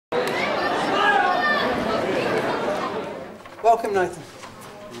Welcome, Nathan.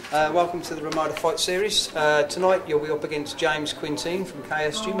 Welcome to the Ramada Fight Series. Tonight you'll be up against James Quintyne from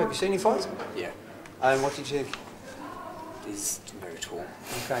Kaos Gym. Have you seen him fight? Yeah. And what did you think? He's very tall.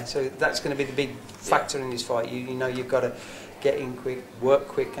 Okay, so that's going to be the big factor in this fight. You know you've got to get in quick, work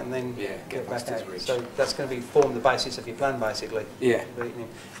quick, and then get back out. So that's going to form the basis of your plan, basically. Yeah. And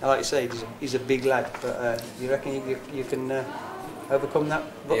like you say, he's a big lad, but you reckon you can overcome that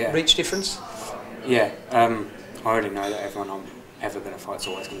reach difference? Yeah. I already know that everyone I'm ever going to fight is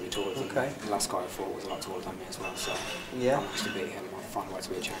always going to be taller than me. The last guy I fought was a lot taller than me as well, so I'm actually to beat him. I'll find a way to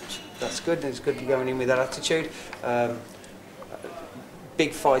be a challenge. That's good. It's good you're going in with that attitude.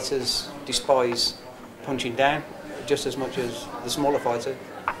 Big fighters despise punching down just as much as the smaller fighter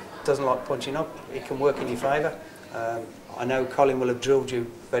doesn't like punching up. It can work in your favour. I know Colin will have drilled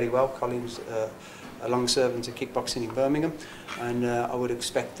you very well. Colin's a long servant to kickboxing in Birmingham, and I would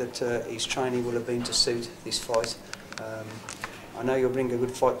expect that his training will have been to suit this fight. I know you'll bring a good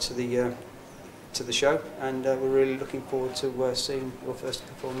fight to the show, and we're really looking forward to seeing your first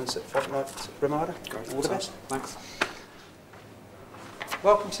performance at Fight Night Ramada. Great. All the best. Thanks.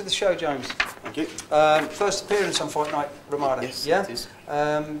 Welcome to the show, James. Thank you. First appearance on Fight Night Ramada. Yes, yeah? it is.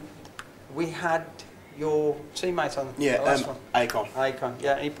 We had your teammate on the last one. Akonne.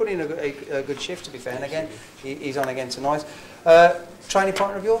 Yeah, and he put in a good shift, to be fair, and again, he's on again tonight. Training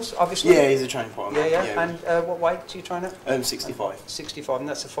partner of yours, obviously? Yeah, he's a training partner. Yeah. And what weight do you train at? 65. 65, and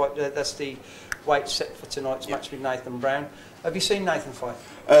that's the fight. That's the weight set for tonight's match with Nathan Brown. Have you seen Nathan fight?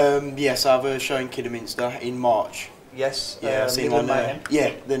 Yes, I have a show in Kidderminster in March. Yes. Yeah, I've seen him on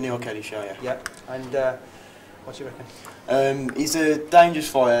the Neil Kelly show. Yeah. And what do you reckon? He's a dangerous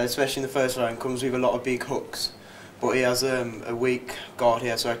fighter, especially in the first round. Comes with a lot of big hooks, but he has a weak guard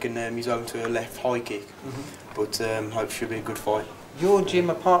here, so I reckon he's open to a left high kick. But hope it should be a good fight. Your gym,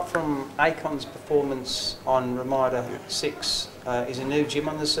 apart from Akonne's performance on Ramada VI, is a new gym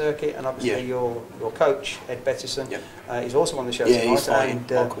on the circuit, and obviously your coach, Ed Bettison, is also on the show tonight. He's fighting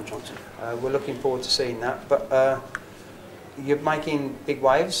Michael Johnson. We're looking forward to seeing that. But you're making big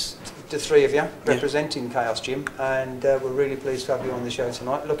waves, the three of you, representing Kaos Gym, and we're really pleased to have you on the show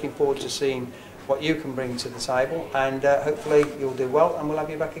tonight. Looking forward to seeing what you can bring to the table, and hopefully you'll do well, and we'll have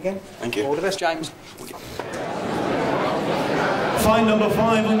you back again. Thank you. All the best, James. Fight number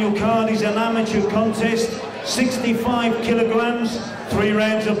 5 on your card is an amateur contest, 65 kilograms, 3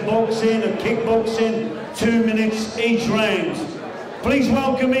 rounds of boxing and kickboxing, 2 minutes each round. Please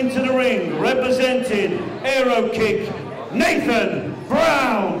welcome into the ring, representing Aero Kick, Nathan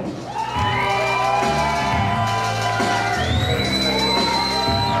Brown.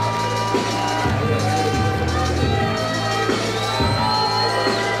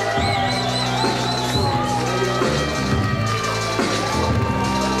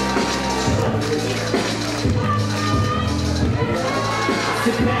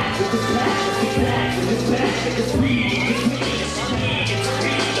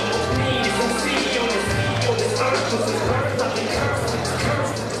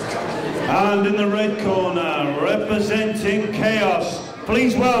 And in the red corner, representing Kaos,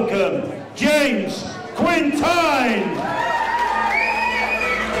 please welcome James Quintyne.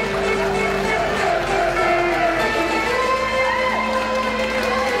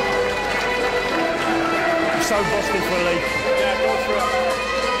 I'm so busted for a lead. Yeah, go for it.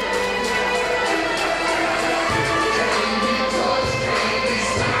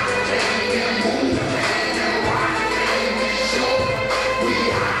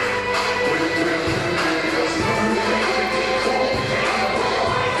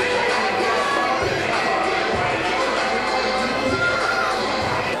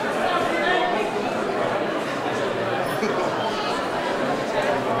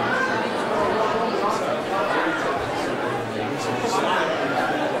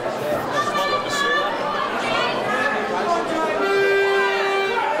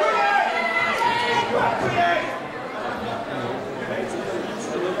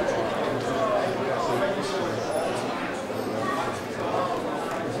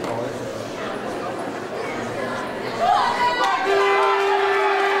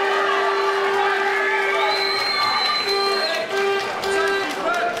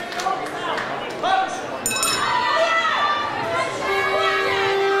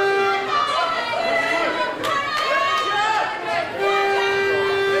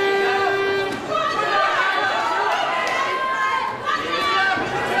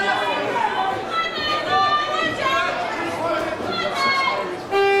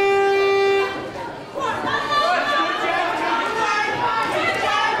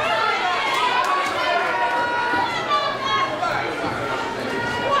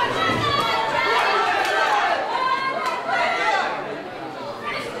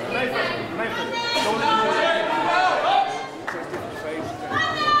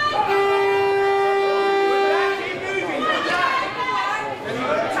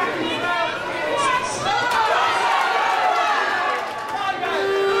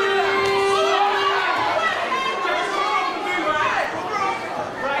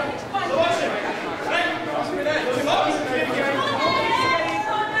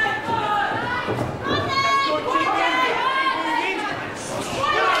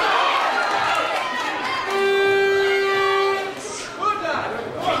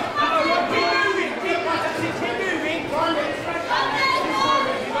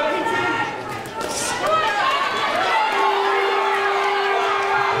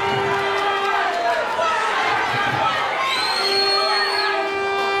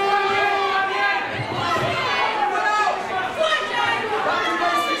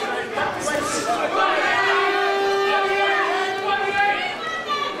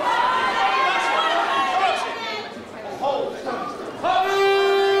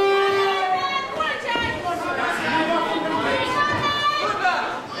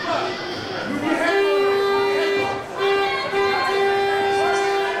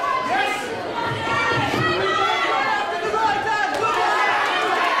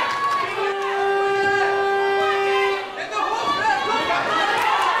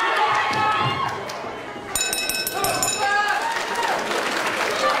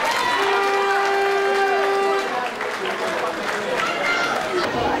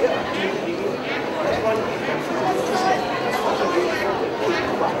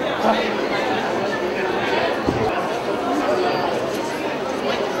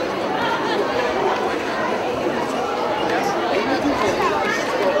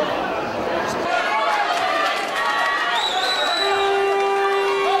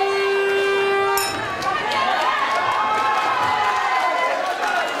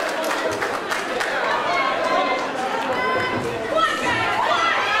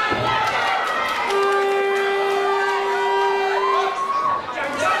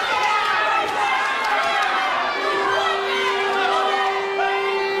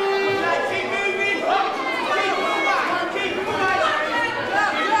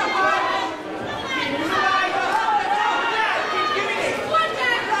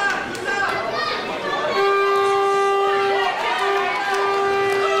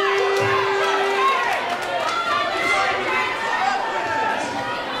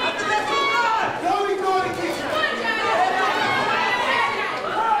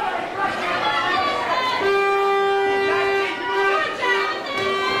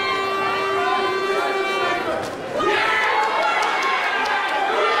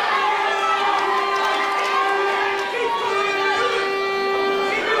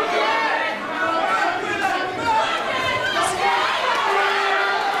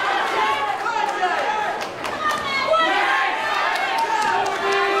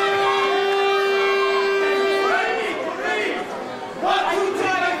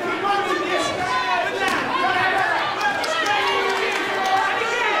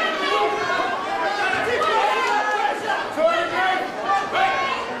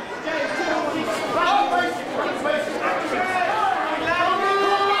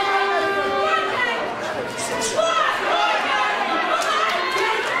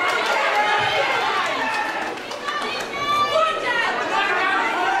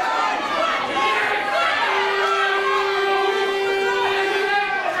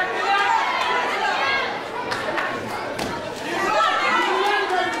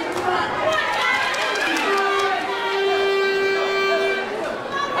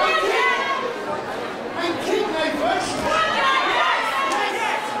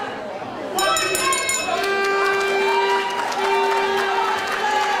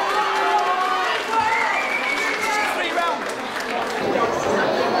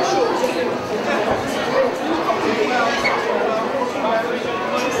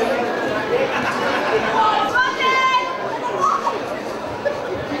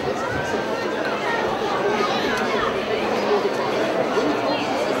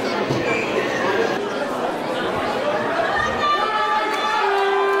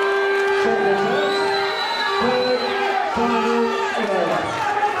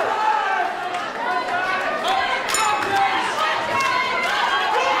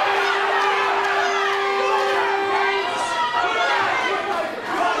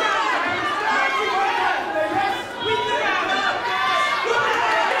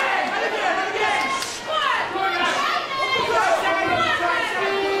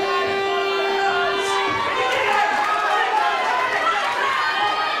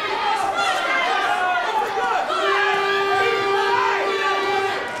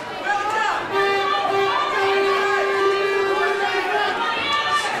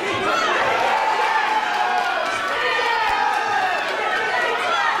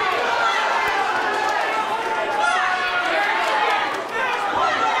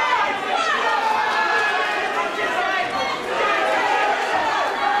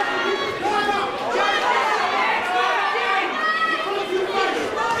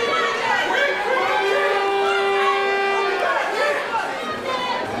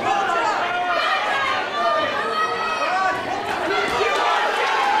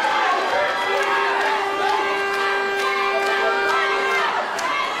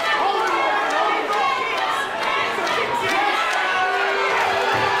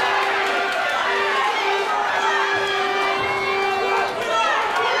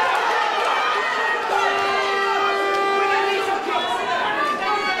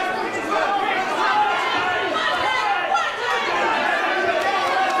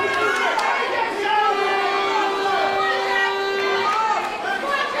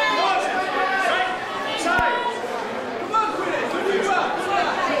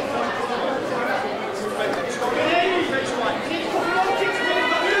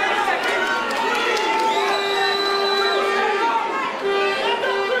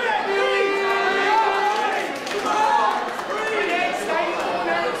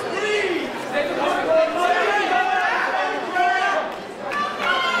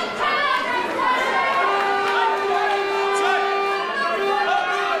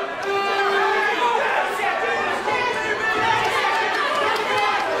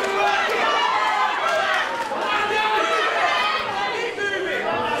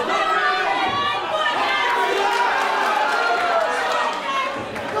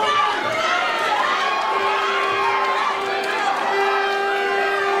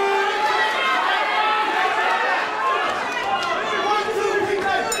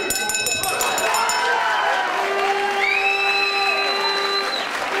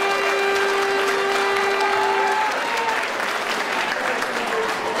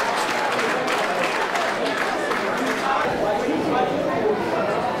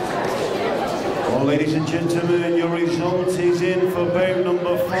 gentlemen, your result is in for bout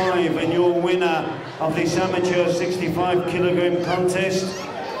number 5, and your winner of this amateur 65 kilogram contest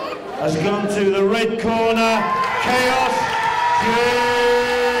has gone to the red corner, Kaos,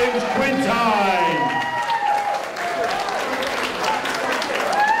 James Quintyne.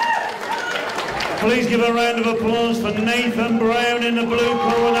 Please give a round of applause for Nathan Brown in the blue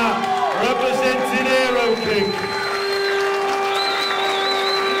corner, representing Aero Kick.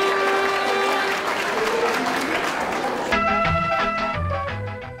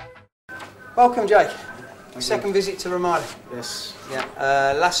 Welcome, Jake. Second visit to Ramada. Yes. Yeah.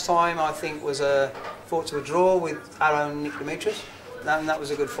 Last time I think was fought to a draw with our own Nick Demetrius. And that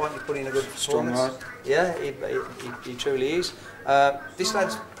was a good fight. He put in a good performance. Strong lad. Yeah, he truly is. This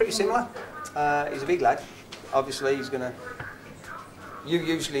lad's pretty similar. He's a big lad. Obviously, he's going to. You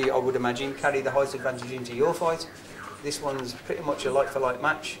usually, I would imagine, carry the height advantage into your fight. This one's pretty much a like-for-like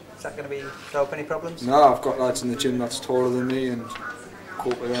match. Is that going to throw up any problems? No, I've got lads in the gym that's taller than me and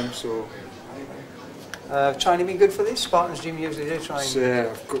cope with them, so. Training been good for this? Spartans gym usually do train. Yeah,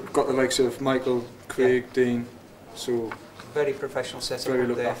 I've got the likes of Michael, Craig, Dean, so. Very professional setup. Very up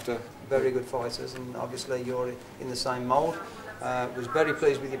looked there. after. Very good fighters, and obviously you're in the same mould. Was very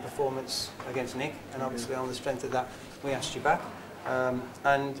pleased with your performance against Nick, and obviously on the strength of that, we asked you back.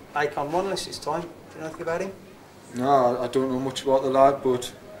 And Akonne Wanlis this time. Do you know anything about him? No, I don't know much about the lad,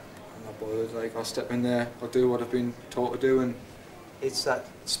 but I'm not bothered. Like, I'll step in there, I'll do what I've been taught to do, and It's that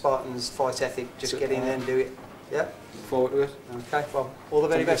Spartans fight ethic. Just get in there and do it. Yeah. look forward to it. Okay. Well, all the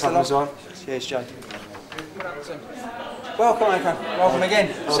very best of Thank you for luck. having us on. Cheers, Jake. Welcome, Akonne. Welcome again.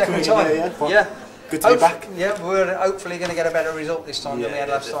 Welcome Second again, time. yeah. Good to be back. Yeah, we're hopefully going to get a better result this time than we Yeah, had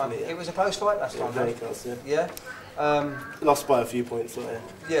last time. definitely, yeah. It was a close fight last time. Very though. close, yeah. Yeah. Lost by a few points, so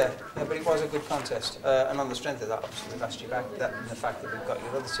Yeah, but it was a good contest, and on the strength of that, obviously, we've asked you back. That and the fact that we've got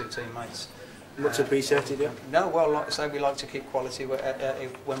your other two teammates. much appreciated, yeah. No, well, like I say, we like to keep quality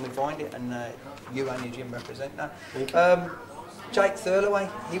when we find it, and you and your gym represent that. Thank you. Jake Thurlaway,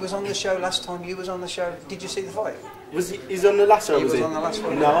 he was on the show last time. You was on the show. Did you see the fight? He's on the last show, He was on the last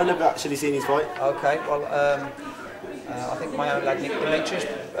one. No, I've never actually seen his fight. Okay, well, I think my own lad Nick Demetrius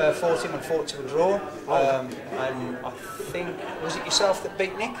fought him and fought to a draw. And I think, was it yourself that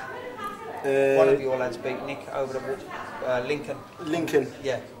beat Nick? One of your lads beat Nick over at Lincoln. Lincoln.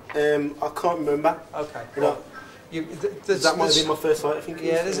 Yeah. I can't remember. Okay. You know, that might have been my first fight, I think.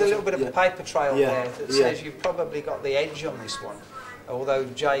 Yeah, there's a little bit of a paper trail Yeah. there that Yeah. says you've probably got the edge on this one. Although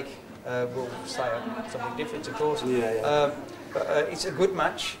Jake will say something different, of course. Yeah. But it's a good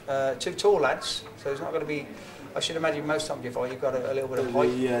match. Two tall lads, so it's not going to be. I should imagine most times you fight, you've got a little bit of height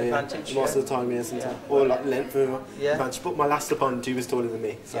advantage. Most of the time, yeah, sometimes. Or like length advantage. But my last opponent, he was taller than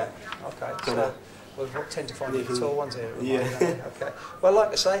me. So. Yeah. Okay. So So we'll tend to find the tall ones here. Yeah. Okay. Well,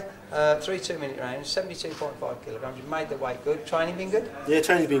 like I say, 3 2-minute rounds, 72.5 kilograms. You've made the weight good. Training been good? Yeah,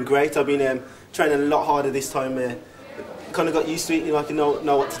 training's been great. I've been training a lot harder this time. Kind of got used to it. You know, I can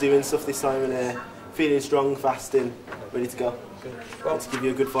know what to do and stuff this time, and feeling strong, fast, and ready to go. Good. Well, Let's give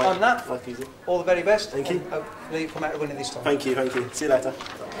you a good fight. on that, like easy. all the very best. Thank you. Hopefully you come out winning this time. Thank you. See you later.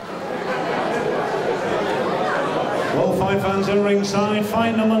 Well, five fans are ringside.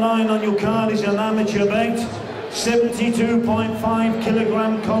 Fight number 9 on your card is an amateur bout. 72.5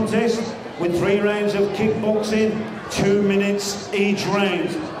 kilogram contest with 3 rounds of kickboxing, 2 minutes each round.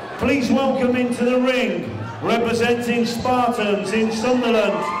 Please welcome into the ring, representing Spartans in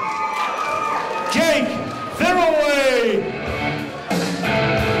Sunderland, Jake Thurlaway.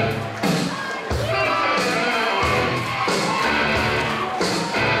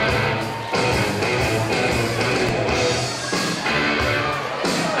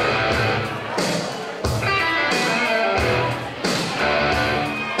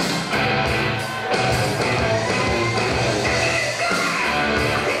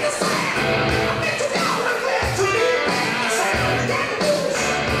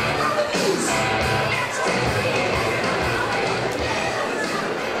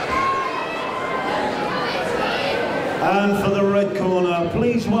 And for the red corner,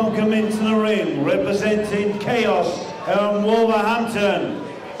 please welcome into the ring, representing Kaos and Wolverhampton,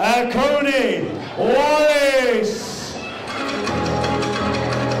 Akonne, Wanlis.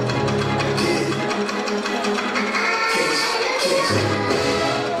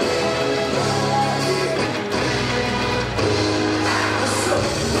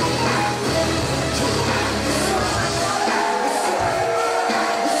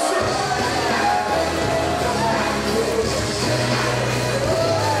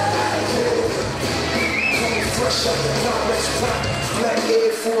 Black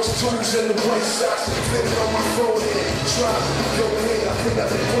air force tools in the white socks, fitting on my forehead. Try to go ahead, I think I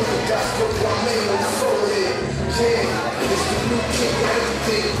can pull the dots, put my name on the forehead. Yeah, it's the new king of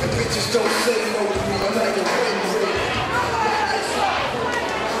everything. The bitches don't say no to me, I'm like a win ring.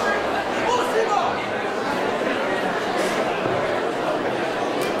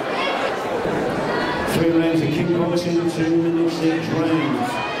 3 rounds of kickboxing, 2 minutes each round.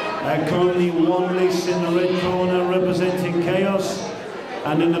 Akonne Wanlis in the red corner representing Kaos,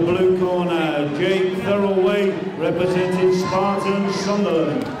 and in the blue corner Jake Thurlway representing Spartan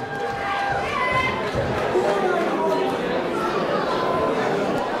Sunderland.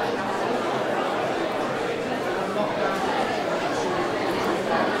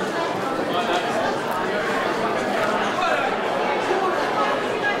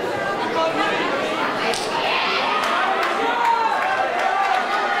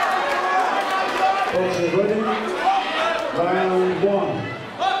 Ready? Round 1.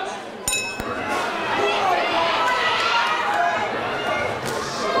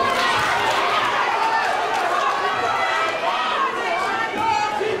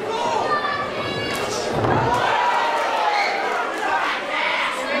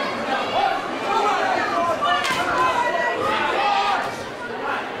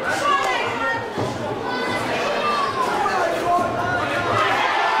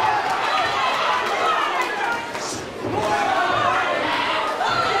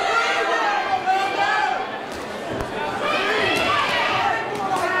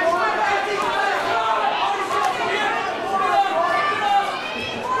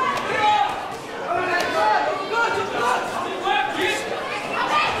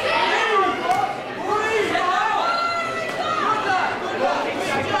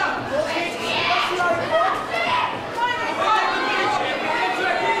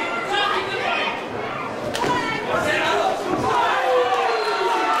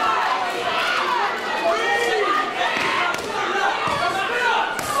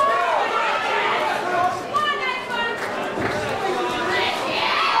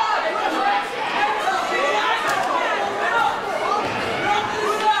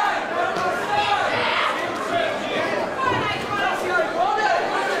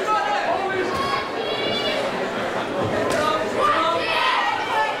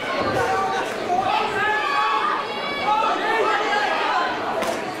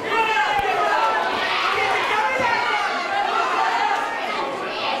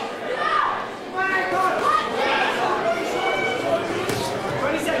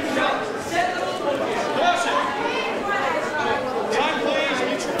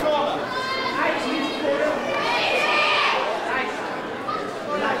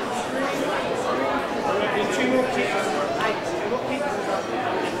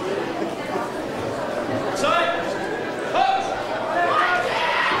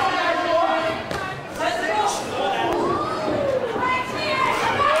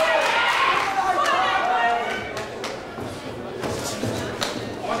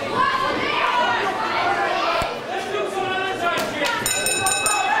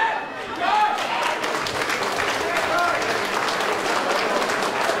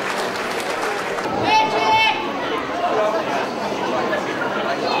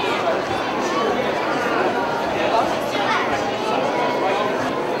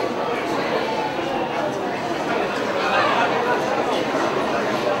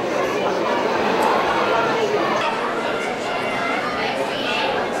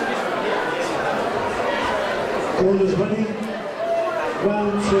 Corners ready.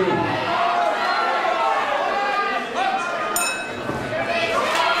 Round 2.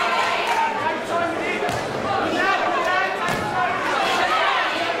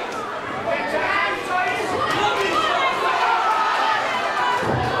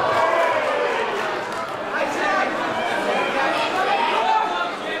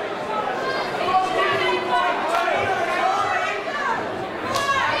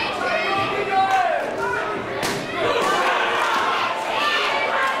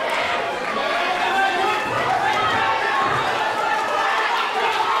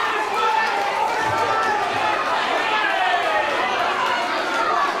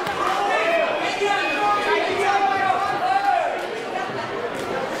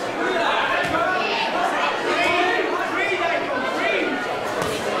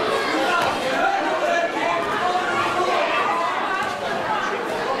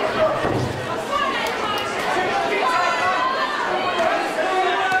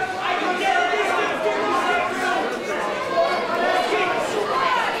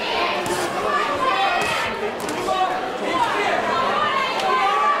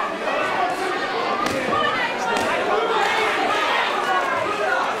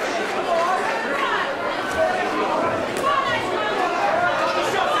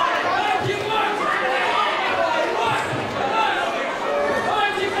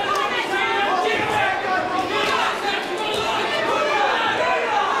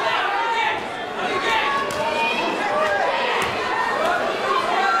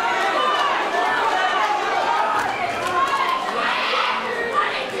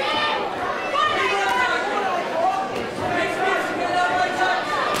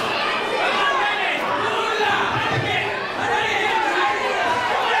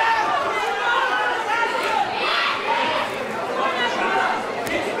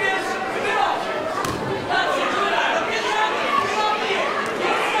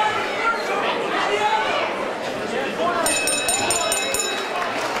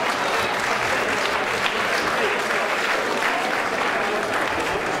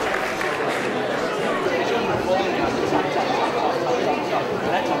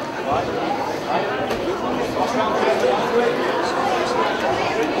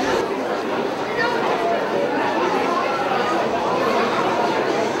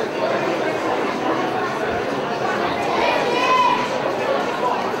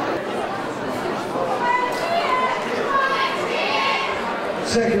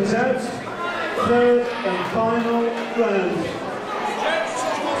 Seconds out, third and final round.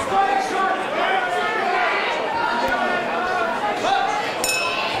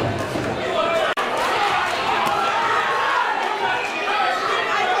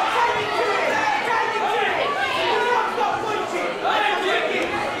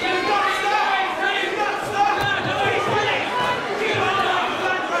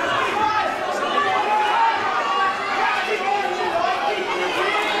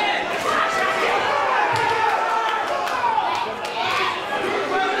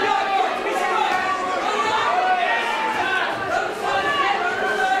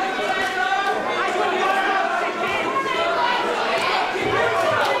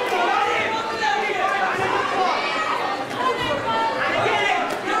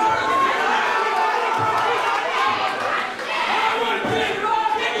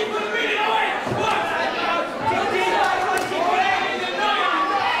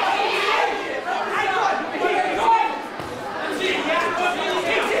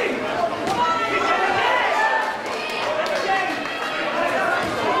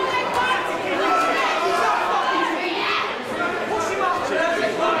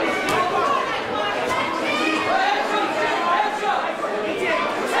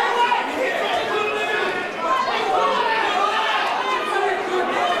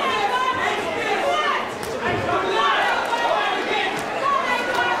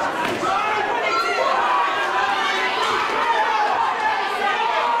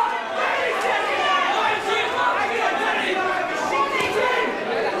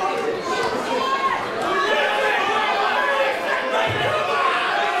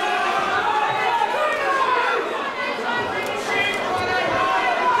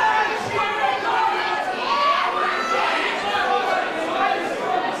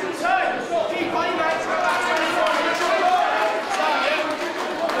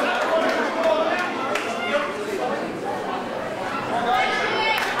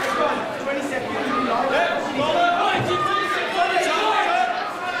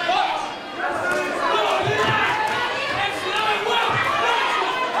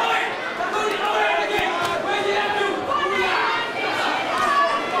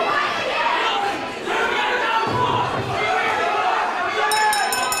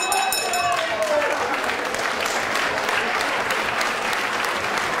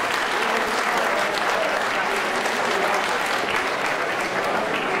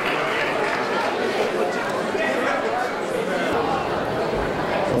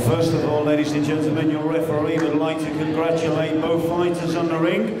 First of all, ladies and gentlemen, your referee would like to congratulate both fighters on the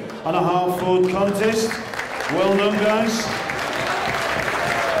ring on a half-forward contest. Well done, guys.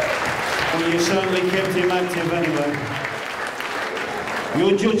 Well, you certainly kept him active anyway.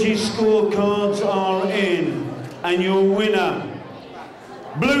 Your judges' scorecards are in, and your winner,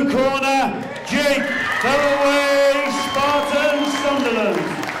 blue corner, Jake Throwaway, Spartan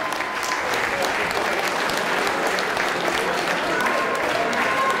Sunderland.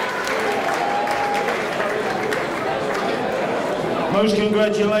 Most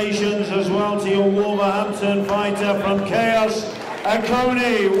congratulations as well to your Wolverhampton fighter from Kaos,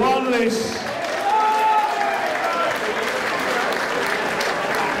 Akonne, Wanlis.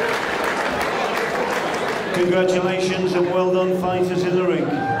 Congratulations and well done, fighters in the ring.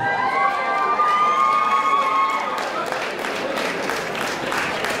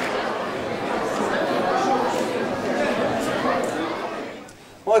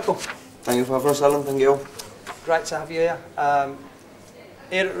 Michael. Thank you for having us, Alan. Thank you. Great to have you here.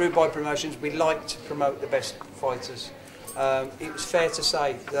 Here at Rude Boy Promotions, we like to promote the best fighters. It was fair to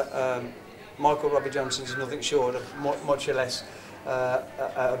say that Michael Robbie Johnson is nothing short of much or less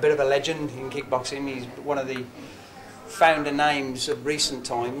a bit of a legend in kickboxing. He's one of the founder names of recent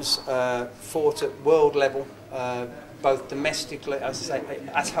times, fought at world level, both domestically, as I say,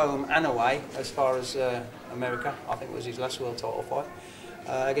 at home and away, as far as America. I think it was his last world title fight.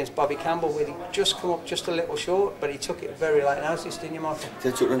 Against Bobby Campbell, where he just come up just a little short, but he took it very late notice, didn't you, Michael?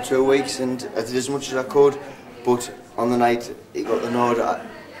 It took them 2 weeks, and I did as much as I could, but on the night he got the nod.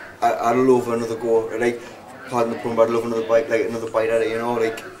 I'd love another go, like, pardon the pun, but I'd love another bite, like another bite at it, you know,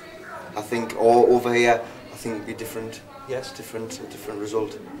 like, I think, over here, I think it'd be different. Yes. A different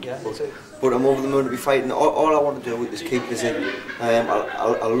result. Yeah. But I'm over the moon to be fighting. All I want to do is keep busy. I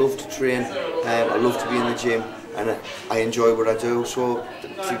love to train. I love to be in the gym, and I enjoy what I do. So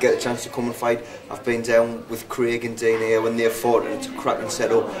to get a chance to come and fight, I've been down with Craig and Dean here when they fought, and it's a cracking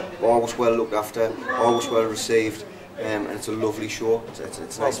setup. Always well looked after, always well received. And it's a lovely show.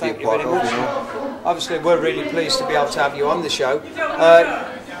 It's nice to be a part of it. You know? Obviously, we're really pleased to be able to have you on the show.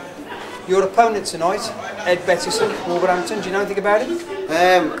 Your opponent tonight, Bettison, Wolverhampton, do you know anything about him?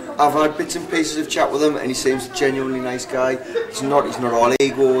 I've had bits and pieces of chat with him, and he seems a genuinely nice guy. He's not all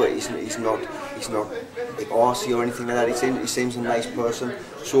ego. He's not like arsey or anything like that. He seems a nice person.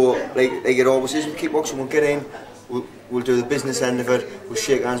 So like it always is with kickboxing, we'll get in, we'll do the business end of it. We'll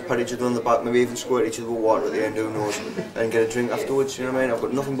shake hands, pat each other on the back, maybe even squirt each other with water at the end, who knows, and get a drink afterwards. You know what I mean? I've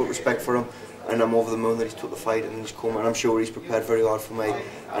got nothing but respect for him, and I'm over the moon that he's took the fight and he's come, and I'm sure he's prepared very hard for me,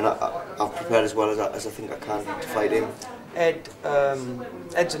 and I've prepared as well as I think I can to fight him.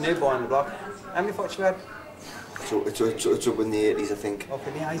 Ed's a new boy on the block. How many fights you had? So it's up in the 80s, I think. Up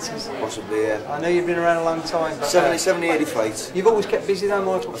in the 80s? Possibly, yeah. I know you've been around a long time. But 70, 80 fights. You've always kept busy though,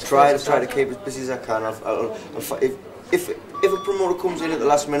 Michael? I've tried to keep as busy as I can. If a promoter comes in at the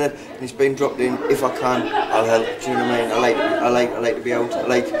last minute and he's been dropped in, if I can, I'll help. Do you know what I mean? I like to be out. I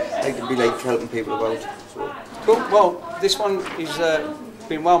like to be helping people about. So. Cool. Well, this one is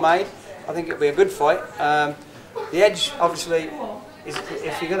been well made. I think it'll be a good fight. The edge, obviously, is,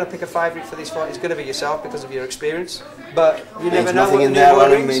 if you're going to pick a favourite for this fight, it's going to be yourself because of your experience. But you never know what the new boy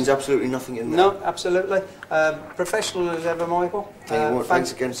brings. Means absolutely nothing in there. No, absolutely. Professional as ever, Michael.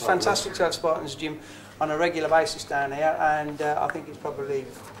 Thanks again. Fantastic to have Spartan's gym on a regular basis down here, and I think it's probably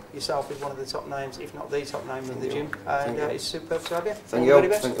yourself is one of the top names, if not the top name of the gym. And it's superb to have you. Thank you.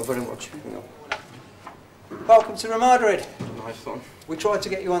 Thank you very much. Welcome to Ramada VII. Nice one. We tried to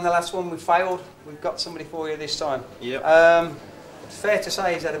get you on the last one, we failed. We've got somebody for you this time. Yep. It's fair to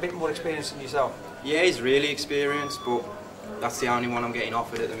say he's had a bit more experience than yourself. Yeah, he's really experienced, but that's the only one I'm getting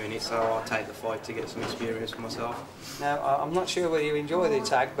offered at the minute, so I'll take the fight to get some experience for myself. Now, I'm not sure whether you enjoy the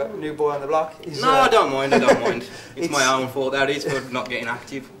tag, but new boy on the block is... No, I don't mind, It's my own fault, that is, for not getting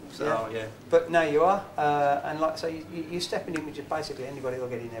active, so yeah. But no, you are, and like I say, you're stepping in with just basically anybody will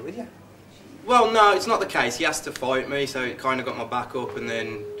get in there with you. Well, no, it's not the case. He has to fight me, so it kind of got my back up, and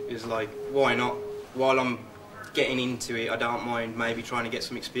then it was like, why not? While I'm getting into it, I don't mind maybe trying to get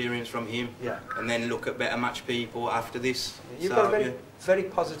some experience from him, and then look at better match people after this. You've got a very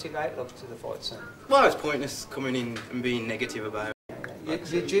positive outlook to the fight scene. Well, it's pointless coming in and being negative about it.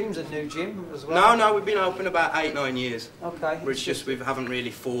 Your gym's a new gym as well? No, we've been open about 8-9 years. Okay. It's just we haven't really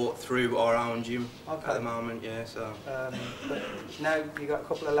fought through our own gym at the moment, yeah. So. But now you got a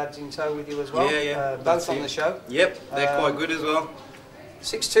couple of lads in tow with you as well. Yeah. Both on the show. Yep, they're quite good as well.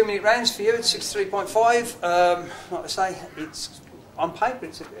 6 2-minute rounds for you. It's 63.5. Like I say, it's on paper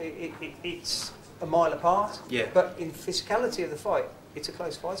it's a mile apart. Yeah. But in physicality of the fight, it's a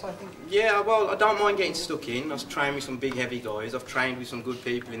close fight, I think. Yeah, well, I don't mind getting stuck in. I've trained with some big, heavy guys. I've trained with some good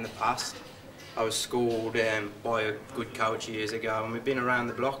people in the past. I was schooled by a good coach years ago, and we've been around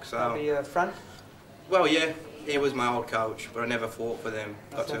the block. So. Maybe Fran? Well, yeah, he was my old coach, but I never fought for them.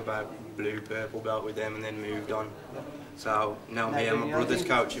 Got to about blue, purple belt with them, and then moved on. Yeah. So now me, my brother's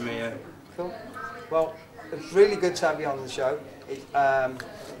coaching me. Cool. Well, it's really good to have you on the show.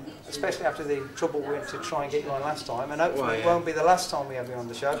 Especially after the trouble we went to try and get you on last time, and hopefully it won't be the last time we have you on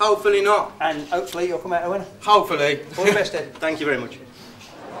the show. Hopefully not. And hopefully you'll come out a winner. Hopefully. All the best, Ed. Thank you very much.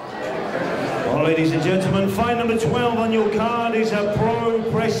 Well, ladies and gentlemen, fight number 12 on your card is a pro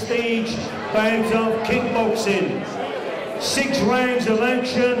prestige bout of kickboxing. 6 rounds of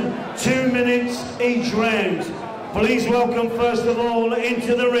action, 2 minutes each round. Please welcome first of all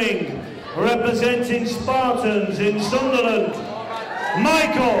into the ring, representing Spartans in Sunderland,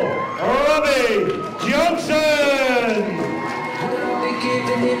 Michael Robbie Johnson! I'll be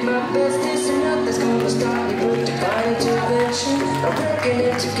giving it my best, this and nothing's gonna stop me with divine intervention. I'm working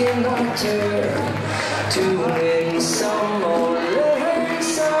it to get my turn, to win some or learn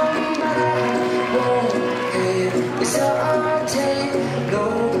some, but I won't hit. It's all I'll take,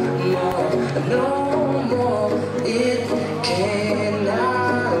 no more, it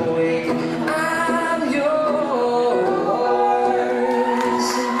cannot wait. I'm yours.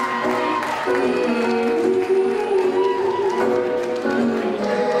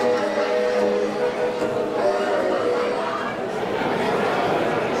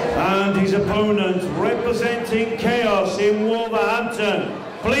 And his opponent, representing Kaos in Wolverhampton,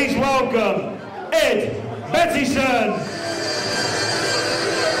 please welcome Bettison.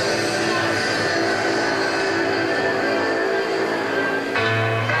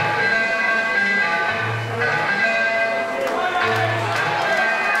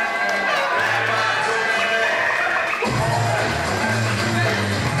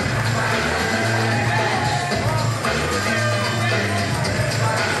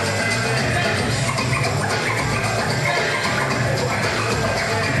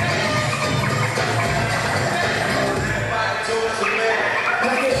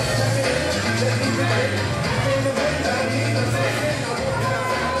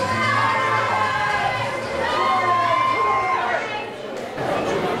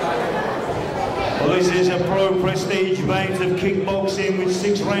 prestige bout of kickboxing with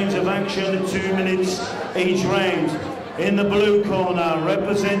 6 rounds of action and 2 minutes each round. In the blue corner,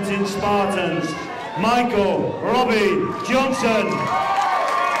 representing Spartans, Michael Robbie Johnson.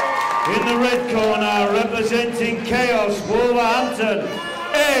 In the red corner, representing Kaos, Wolverhampton,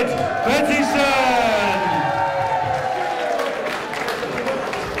 Ed Bettison.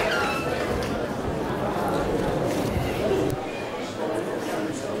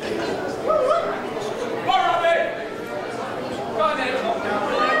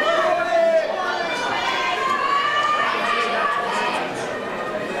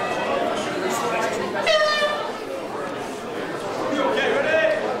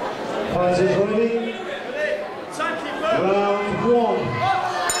 Fighters ready? Round 1.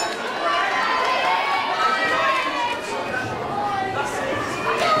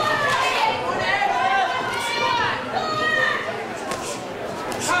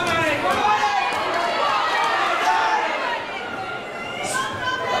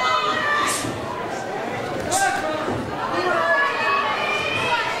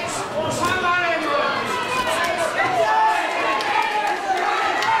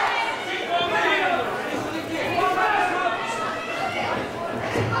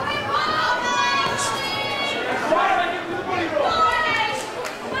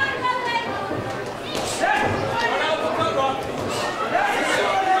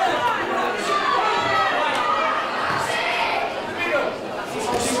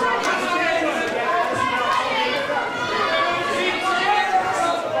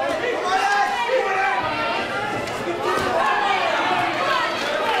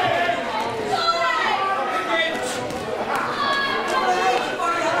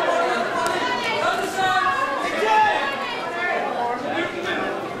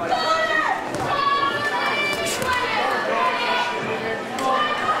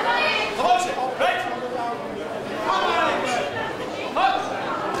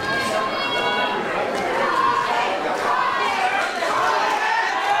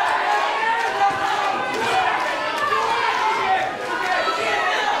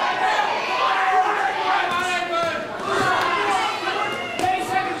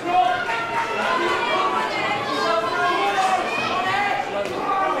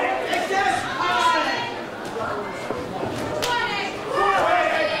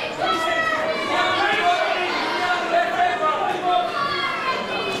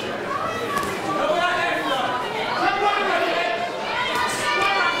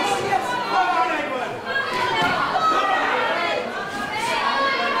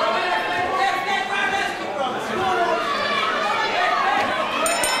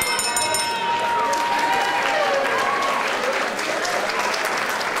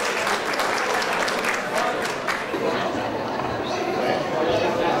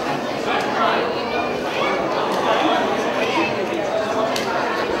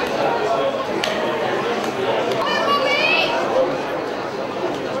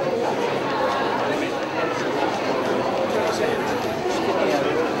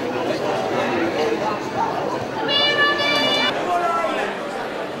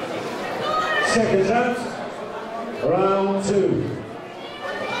 Seconds out, round 2.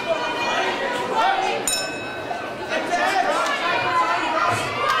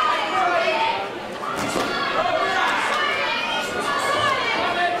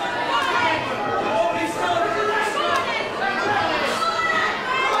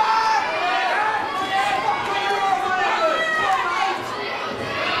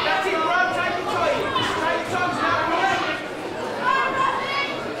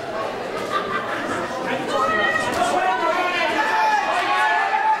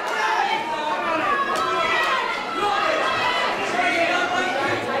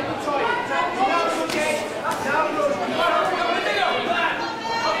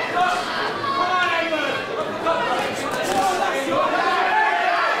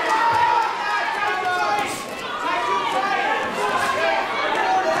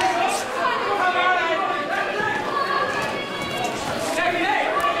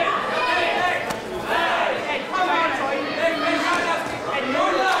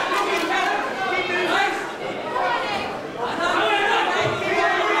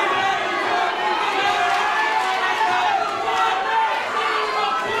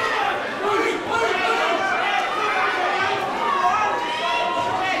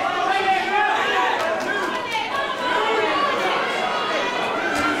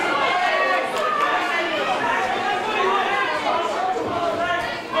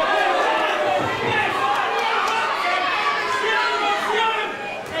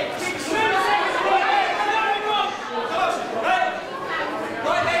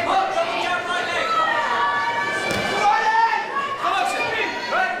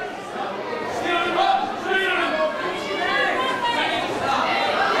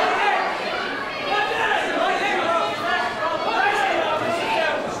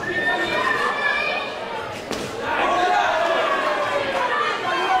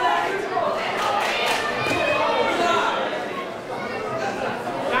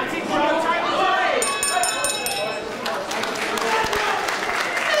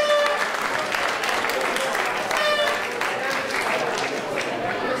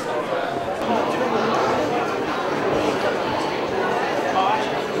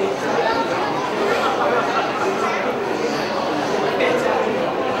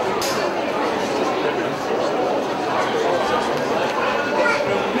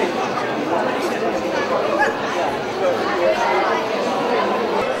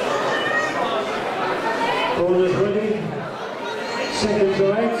 Corners ready. Seconds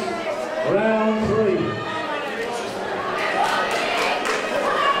are out. Round 3.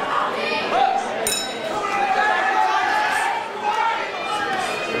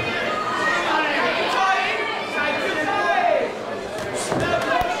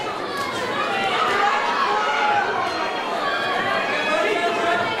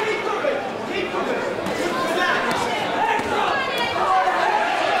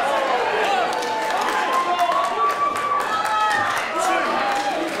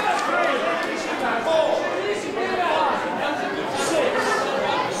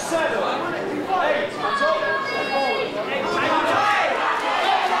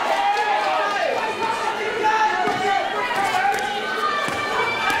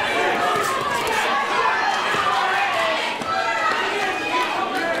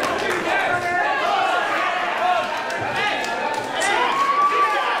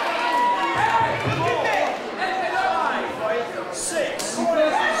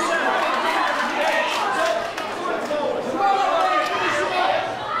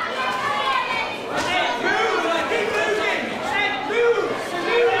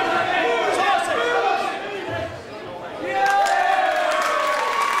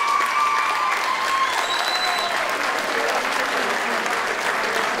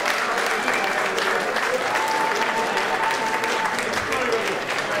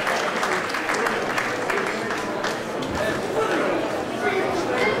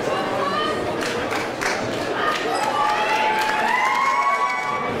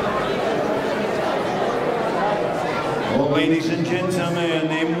 Ladies and gentlemen,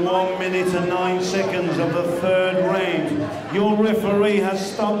 in 1 minute and 9 seconds of the third round, your referee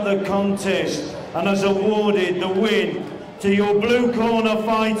has stopped the contest and has awarded the win to your blue corner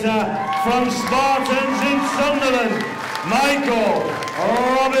fighter from Spartans in Sunderland, Michael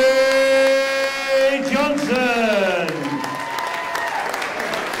Robbie Johnson.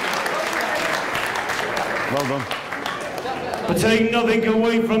 Well done. But take nothing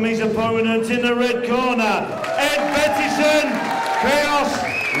away from his opponent in the red corner, Bettison.